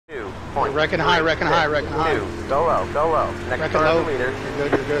Wrecking high, wrecking high, wrecking high. Go low, go low. Next Wrecking car low. on the leader. You're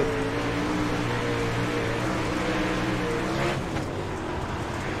good, you're good.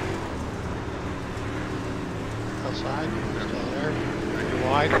 Outside, still there. You're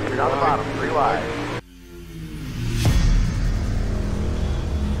wide. You're on the bottom, 3 wide.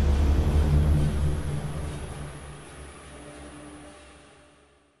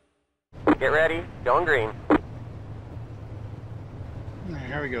 Get ready, going green.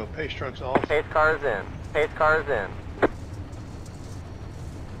 Here we go, pace truck's off. Pace car's in, pace car's in.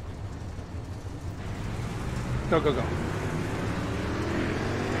 Go, go, go.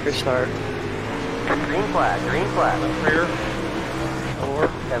 Good start. Green flag, green flag. Left rear. Door.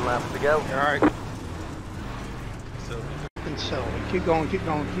 10 laps to go. You're alright. So, keep going, keep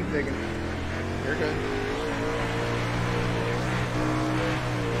digging. You're good.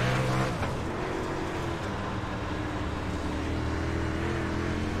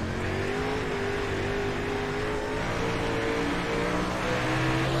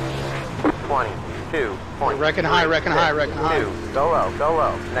 Wrecking high, wrecking high, wrecking high. Go low, go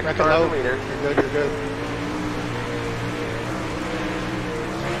low. Next Wrecking car low. on the leader. You're good, you're good.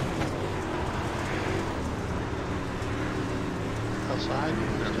 Outside,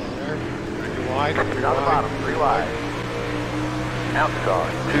 still there. You're wide. You're on the bottom, 3 wide.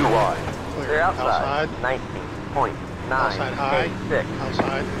 Outside, 2 wide. Clear. Clear outside. Outside. 19.9. Outside high. 6.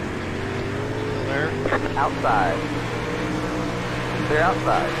 Outside. Still there. Outside. Clear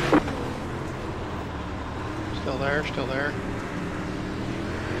outside. Still there, still there.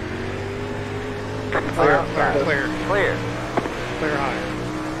 Clear outside. Clear. Clear. Clear high.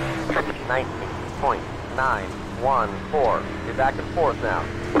 19.914. You're back and forth now.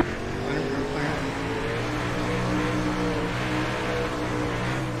 Clear, clear.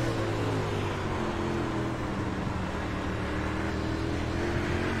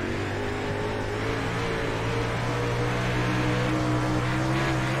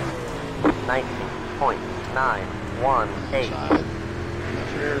 19.918. Side.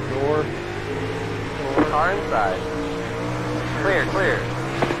 Left rear, door. Car inside. Clear, clear.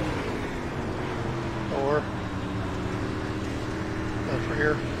 Door. Left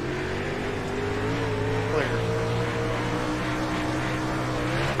rear. Clear.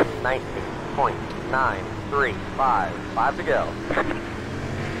 19.935. 5 to go.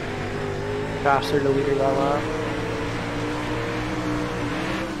 Faster to leader that lap.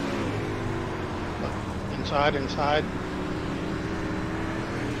 Inside, inside.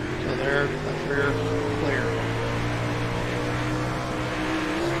 Still there, left rear, clear.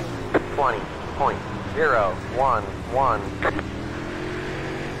 20.011.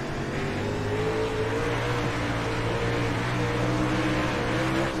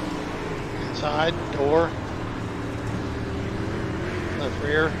 Inside, door. Left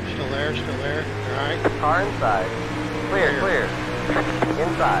rear, still there, still there. Alright. Car inside. Clear, clear.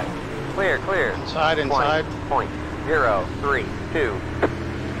 Inside. Clear, clear. Inside, inside. 20.032.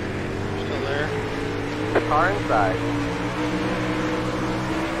 Still there. Car inside.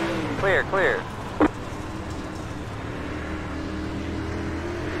 Clear, clear.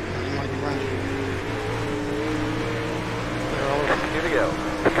 Doesn't like running. Clear all over. 2 to go.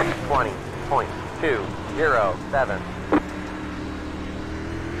 20.207.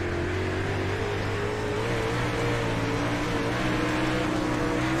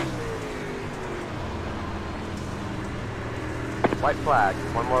 White flag.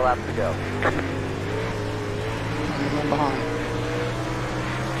 1 more lap to go. I'm behind.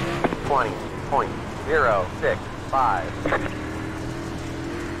 20.065.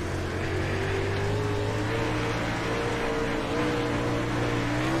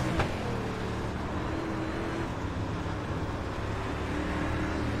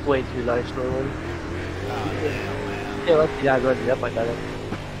 Way too nice, Norwood. Oh, damn, man. Yeah, let the guy run it up like that.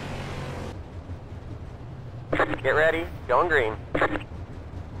 Get ready. Going green.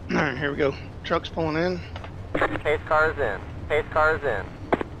 Alright, here we go. Truck's pulling in. Pace car's in. Pace car's in.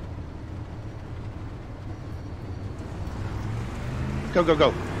 Go, go,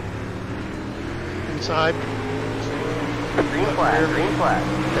 go. Inside. Green flag. Green flag.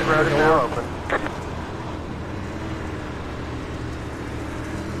 Pit road is now open.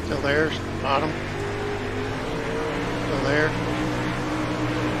 Still there, bottom. Still there.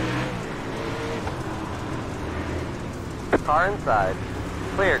 Car inside.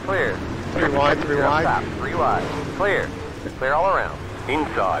 Clear, clear. 3 wide, 3 You're up wide. top, 3 wide. Clear. Clear all around.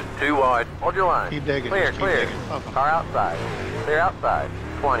 Inside. 2 wide. Hold your line. Keep digging. Clear, just keep clear. digging. Fuck 'em. Car outside. Clear outside.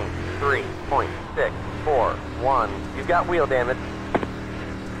 23.641. You've got wheel damage.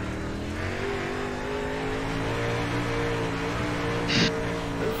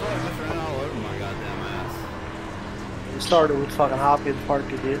 Started with fucking Hopkins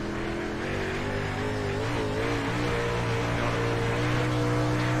Parker, dude.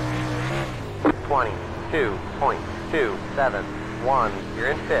 Twenty 2.271.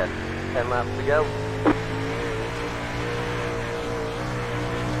 You're in fifth. 10 laps to go.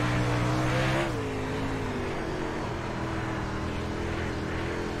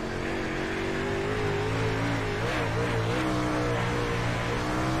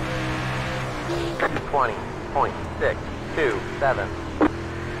 Twenty 0.627.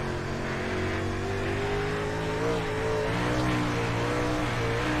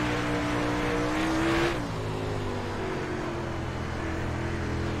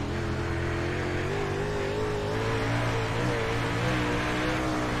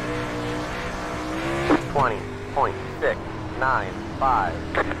 Twenty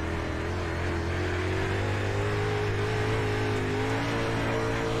 0.695.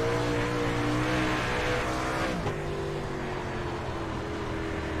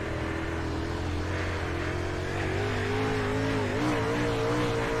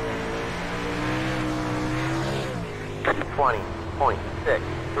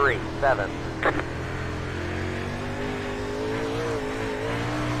 20.637.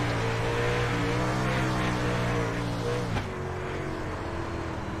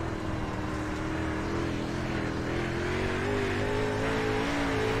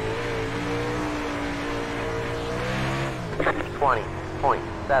 Twenty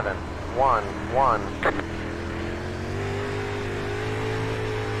 0.711.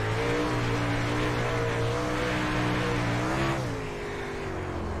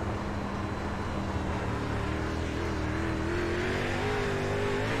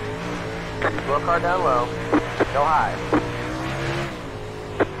 'Slow car down low. Go high.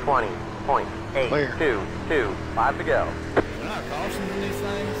 20.822. 5 to go. They're not cautions in these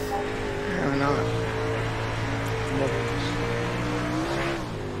things. Apparently not.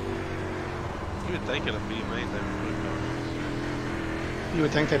 You would think it'd be made them put cautions. You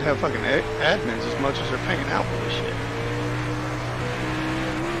would think they'd have fucking admins as much as they're paying out for this shit.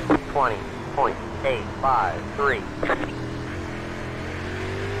 20.853.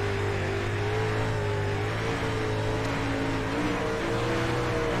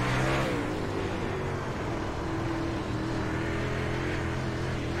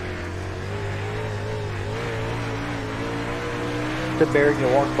 The bear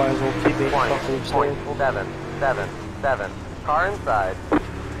can walk by his old teammate. Fucking upstairs. 20.777. Car inside.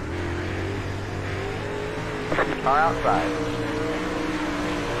 Car outside.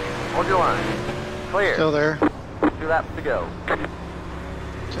 Hold your line. Clear. Still there. 2 laps to go.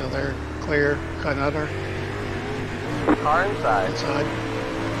 Still there. Clear. Cut another. Car inside. Inside.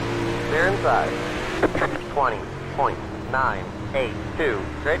 Clear inside. 20.982.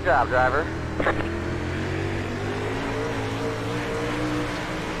 Great job, driver.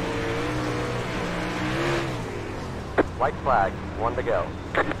 White flag, 1 to go.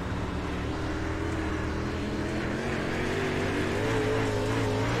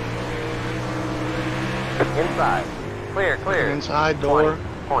 Inside. Clear, clear. Inside door.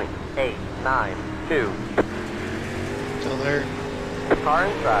 20.892. Still there. Car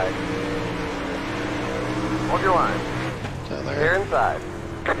inside. Hold your line. Still Clear there. inside.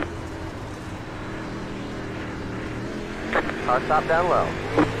 Car stop down low.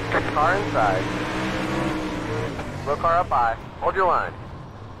 Car inside. Low car up high. Hold your line.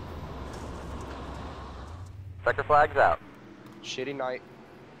 Sector flag's out. Shitty night.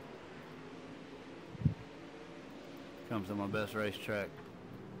 Comes to my best racetrack.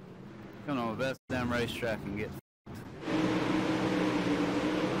 Come to my best damn racetrack and get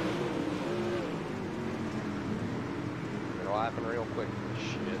It'll happen real quick.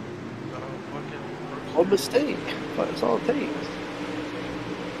 Shit. One mistake. But that's all it takes.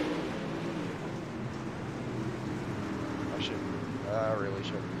 I really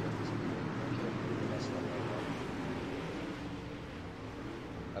shouldn't be.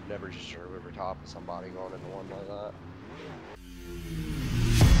 I've never just drove over top of somebody going into one like that.